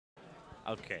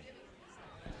Okay.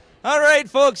 All right,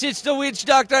 folks, it's the Witch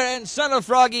Doctor and Son of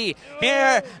Froggy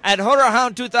here at Horror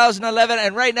Hound 2011,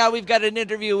 and right now we've got an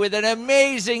interview with an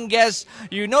amazing guest.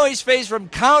 You know his face from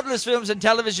countless films and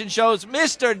television shows,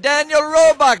 Mr. Daniel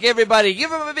Roebuck, everybody.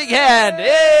 Give him a big hand.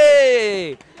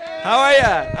 Hey! How are you?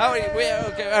 How are you?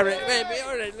 Okay, all right. Wait,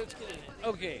 all right, let's get in it.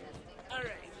 Okay. All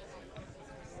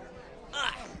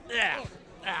right.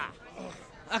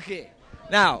 Okay.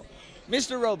 Now,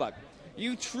 Mr. Roebuck,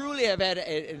 you truly have had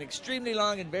an extremely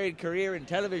long and varied career in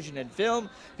television and film.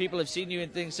 People have seen you in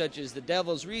things such as The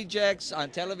Devil's Rejects. On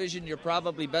television, you're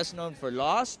probably best known for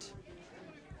Lost.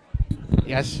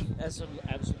 Yes.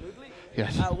 Absolutely.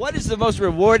 Yes. What is the most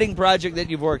rewarding project that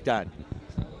you've worked on?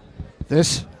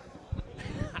 This?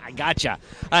 I gotcha. All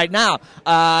right, now,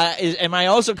 am I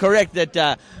also correct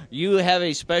that you have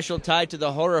a special tie to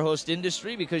the horror host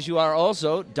industry because you are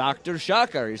also Dr.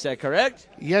 Shocker? Is that correct?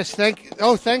 Yes,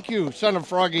 thank you, Son of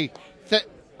Froggy.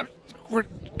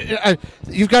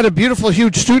 You've got a beautiful,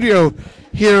 huge studio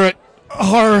here at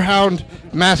Horror Hound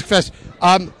Mask Fest.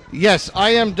 Yes,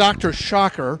 I am Dr.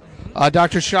 Shocker.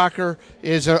 Dr. Shocker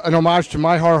is an homage to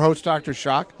my horror host, Dr.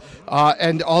 Shock.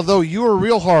 And although you are a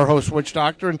real horror host, Witch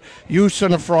Doctor, and you,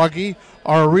 Son of Froggy,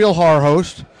 are a real horror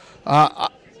host, I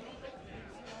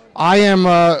am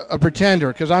a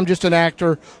pretender because I'm just an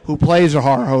actor who plays a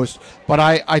horror host. But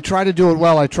I try to do it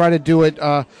well. I try to do it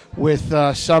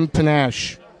with some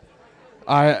panache.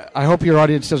 I hope your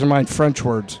audience doesn't mind French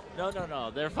words. No,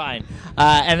 they're fine.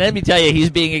 And let me tell you, he's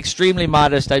being extremely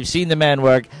modest. I've seen the man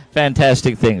work.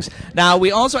 Fantastic things. Now,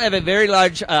 we also have a very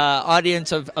large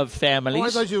audience of families. Oh, I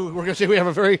thought you were going to say we have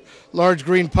a very large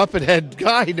green puppet head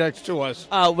guy next to us.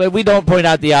 Well, we don't point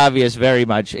out the obvious very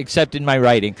much, except in my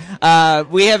writing.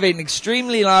 We have an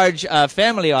extremely large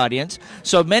family audience,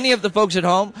 so many of the folks at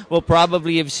home will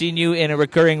probably have seen you in a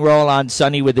recurring role on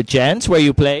Sunny with a Chance, where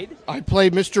you played. I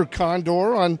played Mr.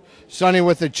 Condor on Sunny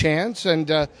with a Chance, and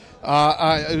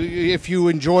if you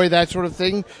enjoy that sort of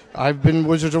thing, I've been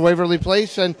Wizards of Waverly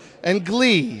Place and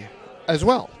Glee as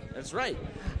well. That's right.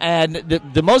 And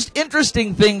the most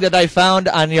interesting thing that I found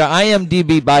on your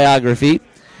IMDb biography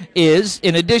is,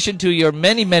 in addition to your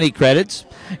many, many credits,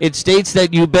 it states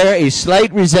that you bear a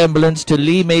slight resemblance to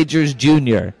Lee Majors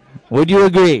Jr. Would you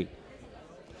agree?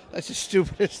 That's the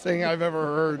stupidest thing I've ever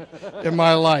heard in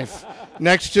my life.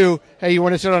 Next to, hey, you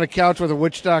want to sit on a couch with a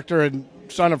Witch Doctor and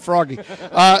Son of Froggy?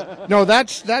 No,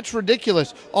 that's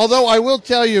ridiculous. Although I will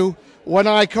tell you, when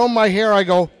I comb my hair, I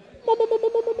go.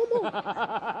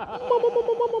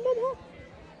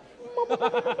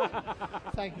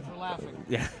 Thank you for laughing.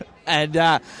 Yeah, and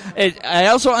I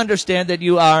also understand that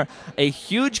you are a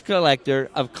huge collector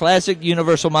of classic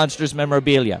Universal Monsters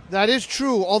memorabilia. That is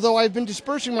true, although I've been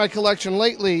dispersing my collection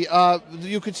lately.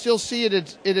 You could still see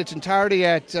it in its entirety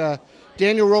at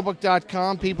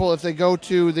danielroebuck.com. People, if they go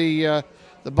to the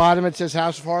bottom, it says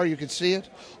House of Horror, you can see it.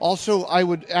 Also, I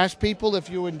would ask people, if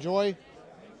you enjoy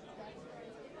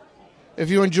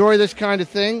this kind of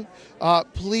thing,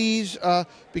 please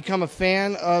become a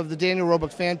fan of the Daniel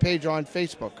Roebuck fan page on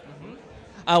Facebook.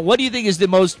 What do you think is the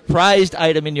most prized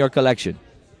item in your collection?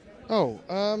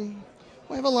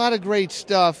 We have a lot of great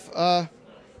stuff.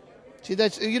 See,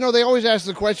 they always ask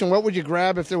the question, what would you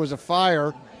grab if there was a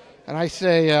fire? And I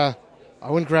say, I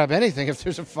wouldn't grab anything if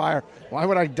there's a fire. Why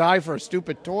would I die for a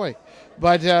stupid toy?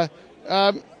 But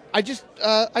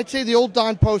I'd say the old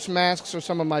Don Post masks are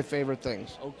some of my favorite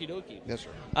things. Okie dokie. Yes, sir.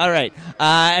 All right.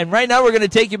 And right now we're going to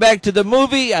take you back to the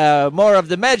movie, more of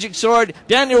the Magic Sword.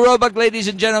 Daniel Roebuck, ladies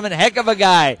and gentlemen, heck of a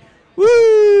guy.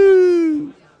 Woo!